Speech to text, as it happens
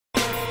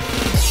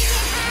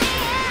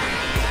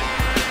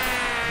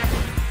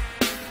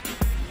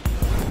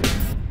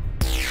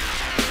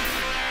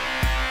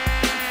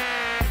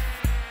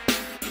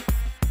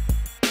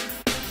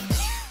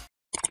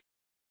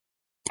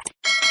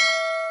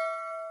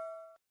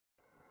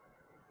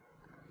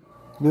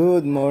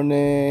Good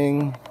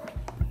morning.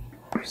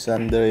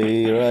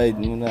 Sunday ride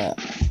muna.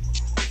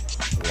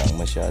 Walang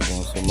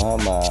masyadong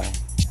sumama.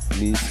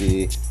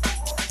 Busy.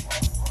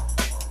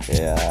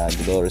 Kaya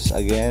Dolores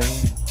again.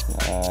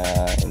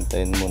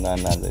 Hintayin muna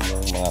natin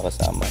yung mga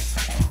kasama.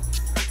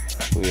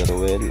 Kuya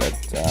Ruel at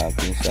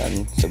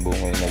pinsan sa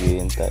bungoy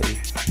naghihintay.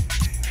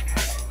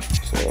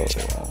 So,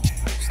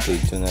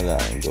 stay tuned na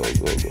lang.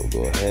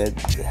 Go ahead.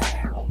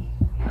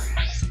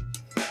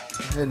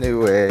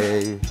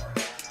 Anyway,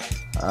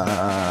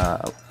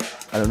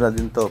 ano na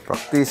din to,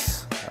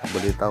 practice.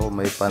 Balita ko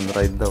may fun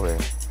ride daw eh.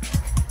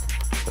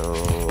 So,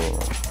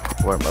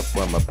 warm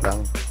up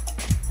lang.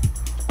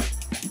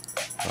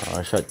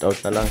 Shout out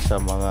na lang sa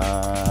mga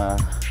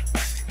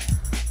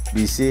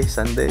busy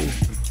Sunday.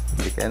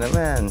 Hindi ka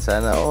naman,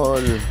 sana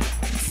all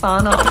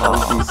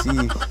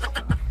busy.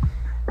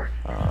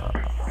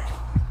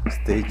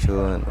 Stay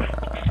tuned.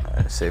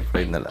 Safe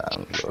ride na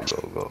lang.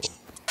 Go.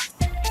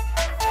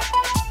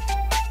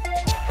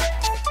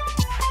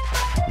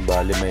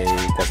 Bali may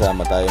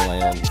kasama tayo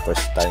ngayon,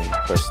 first time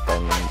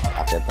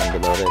akyat ng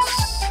Dolores.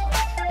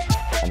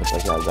 Ano pa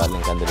siya,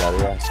 galing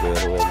Candelaria, so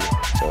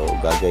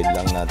gagayad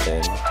lang natin,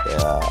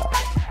 kaya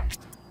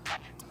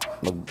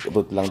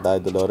mag-route lang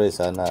tayo Dolores.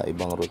 Sana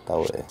ibang route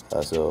tayo eh,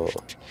 kaso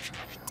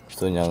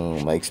gusto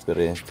niyang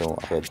ma-experience itong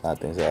akyat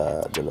natin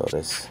sa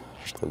Dolores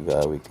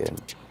pag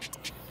weekend.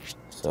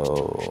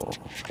 So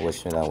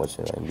watch nyo lang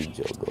yung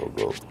video.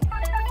 Go.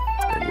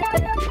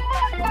 Thank you.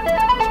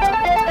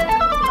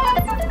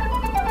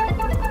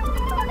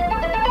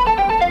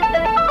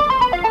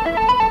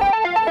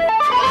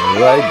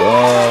 Ride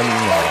on.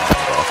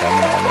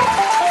 Kasama namin.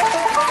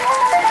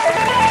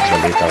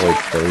 Balita ko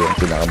ito yung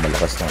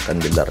pinakamalakas ng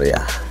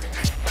Candelaria.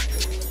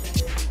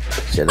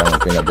 Siya lang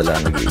ang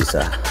pinadala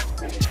nag-iisa.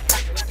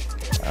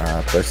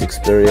 First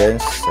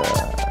experience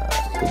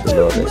to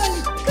Dolores.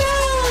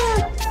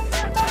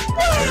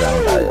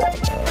 Hanggang tayo.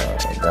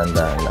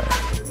 Dandahan lang.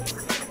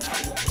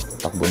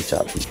 Takbong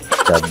chubby.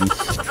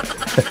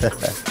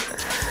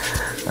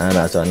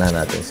 Nasuanahan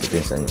natin si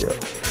Pinsan Joe.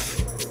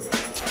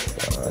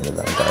 So, ano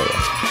lang tayo.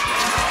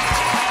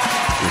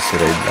 Easy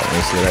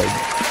ride.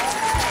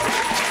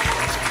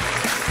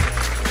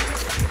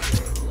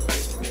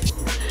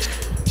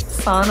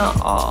 Sana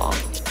all.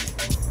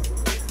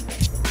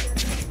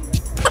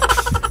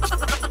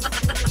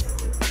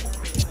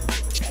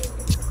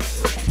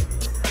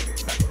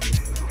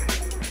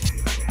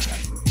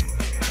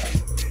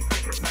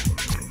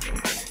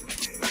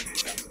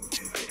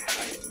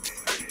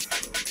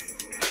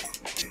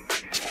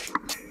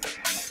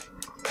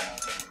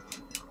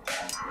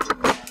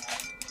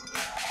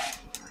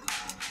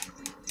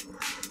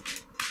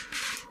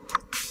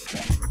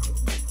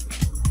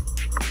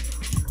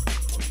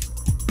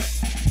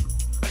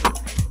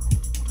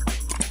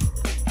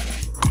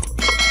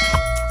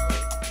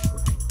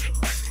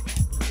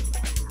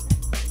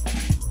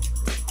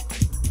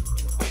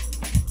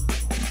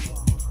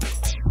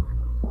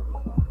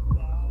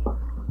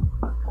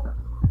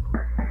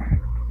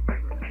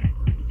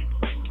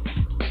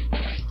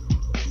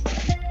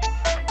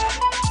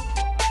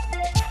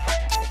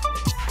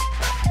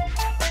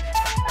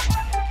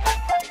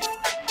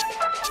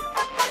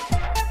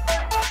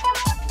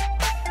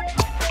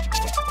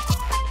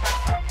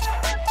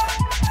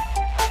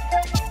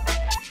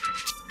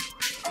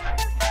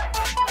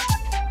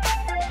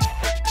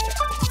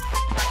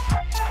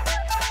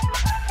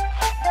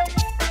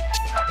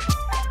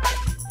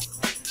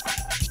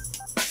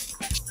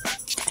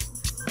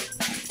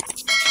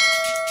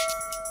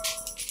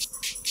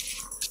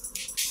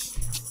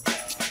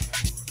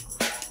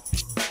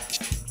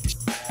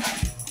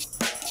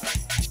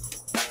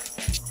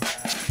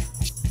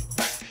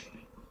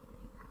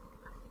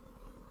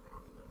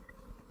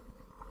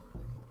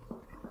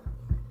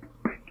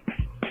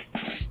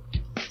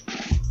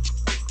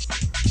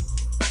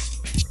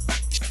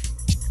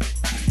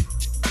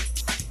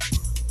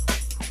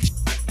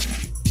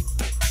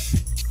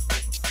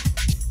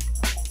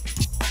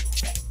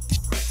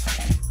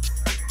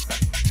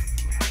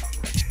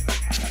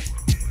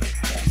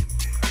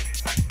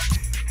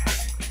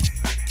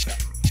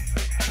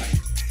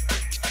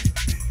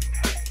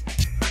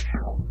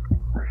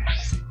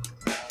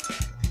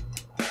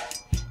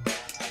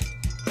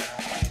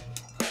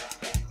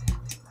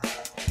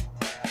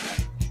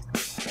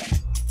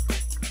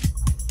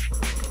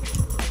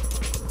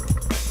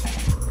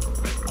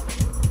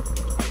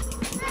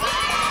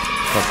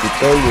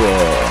 Kapitolyo,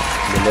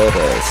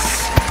 Dolores.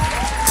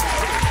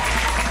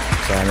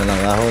 Sana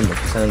ng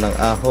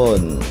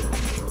ahon.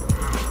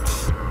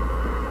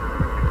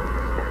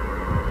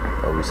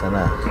 Pawisan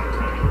na.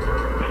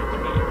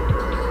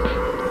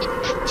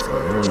 So,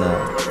 muna.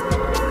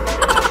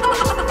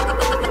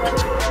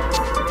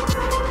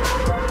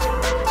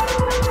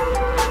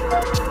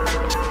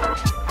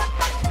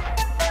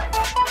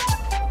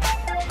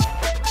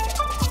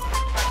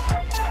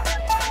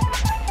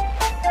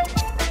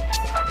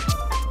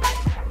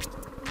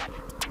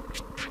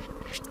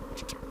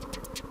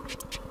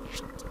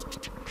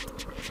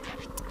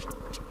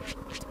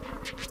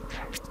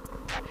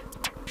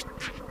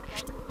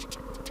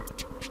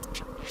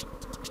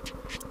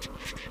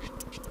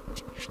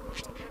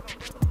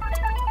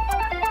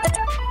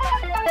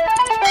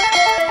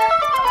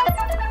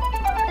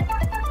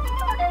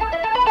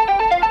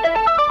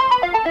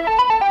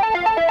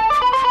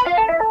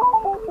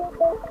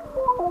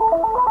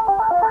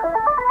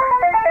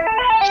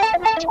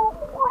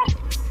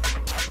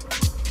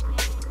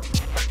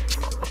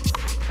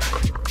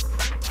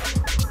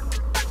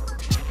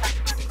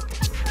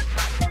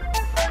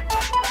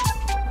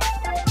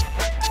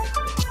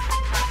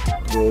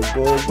 Go,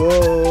 go, go!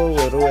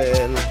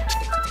 Weruel!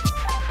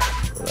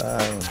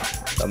 Walang.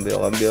 Cambio,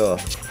 cambio.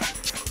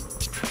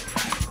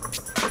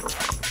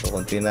 So,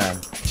 konti na.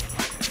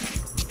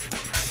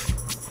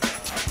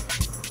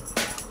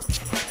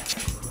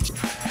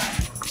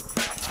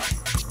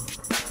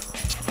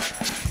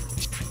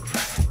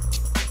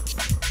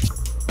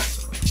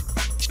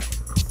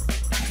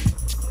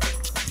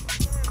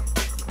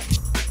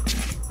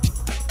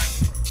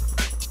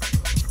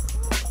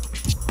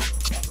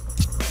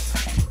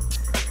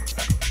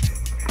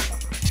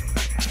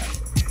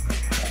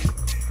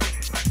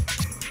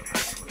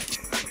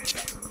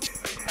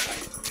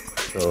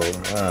 So,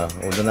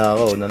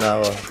 una na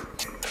ako.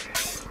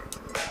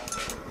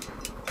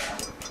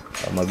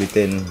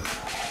 Mabitin.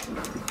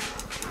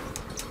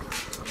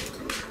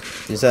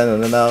 Pinsan,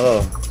 una na ako.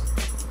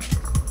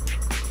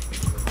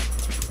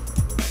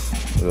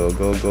 Go,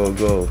 go, go,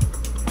 go.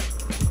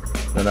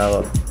 Una na ako.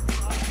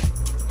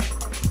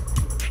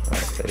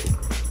 Okay.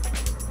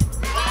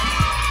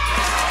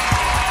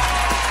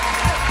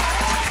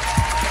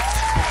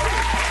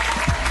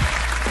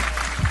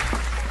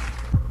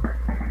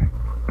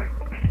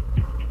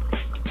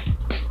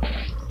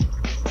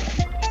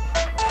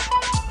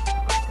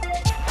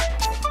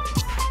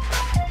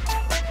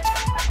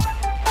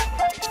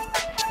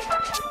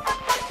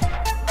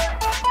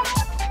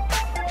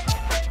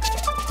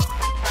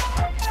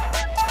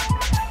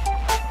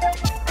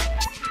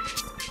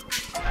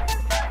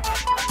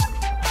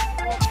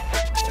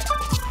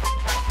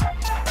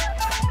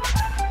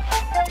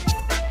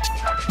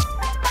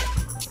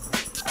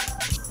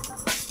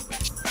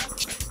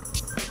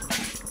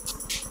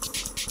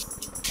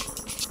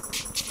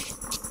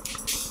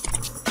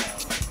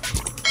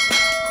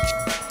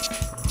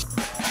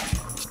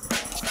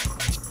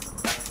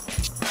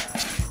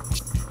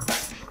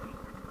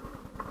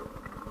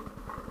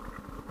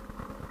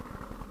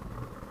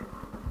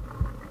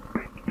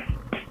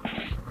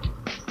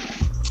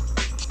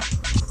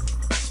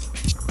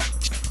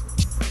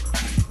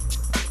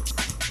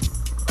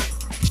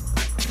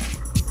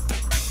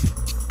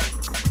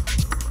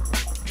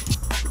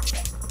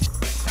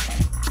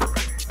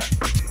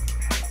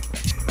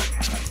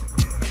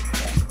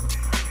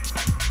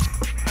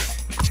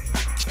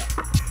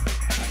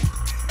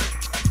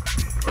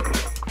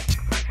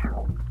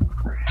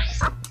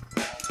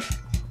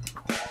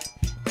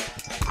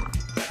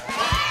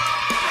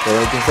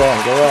 Kaya pinsan,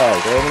 kaya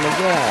naman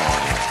dyan.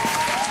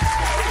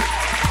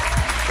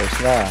 First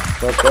na,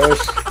 so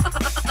first.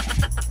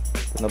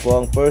 Ito na po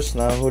ang first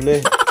na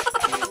huli.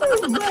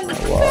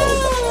 Wow,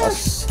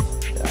 lakas.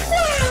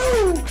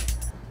 Yan.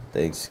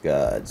 Thanks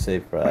God,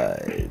 safe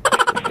ride.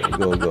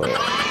 Go, go.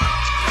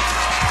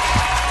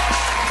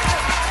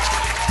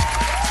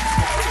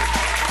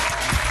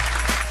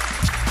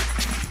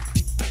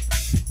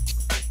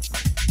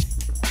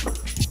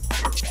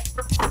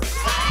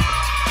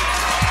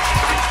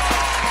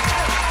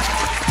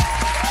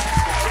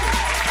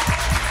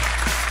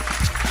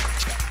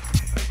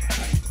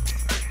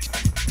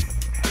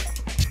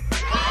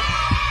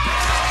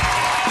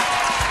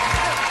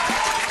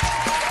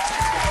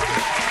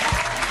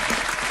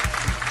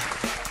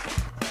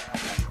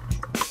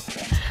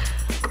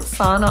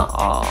 Sana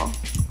all.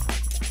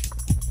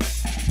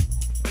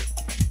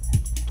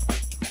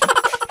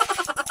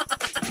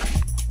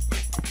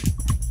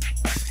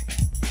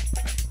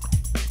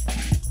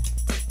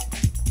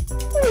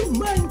 Oh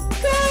my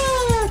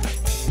God!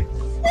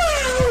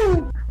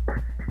 Wow!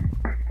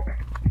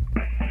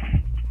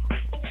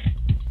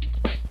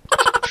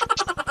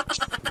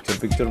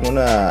 Picture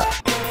muna.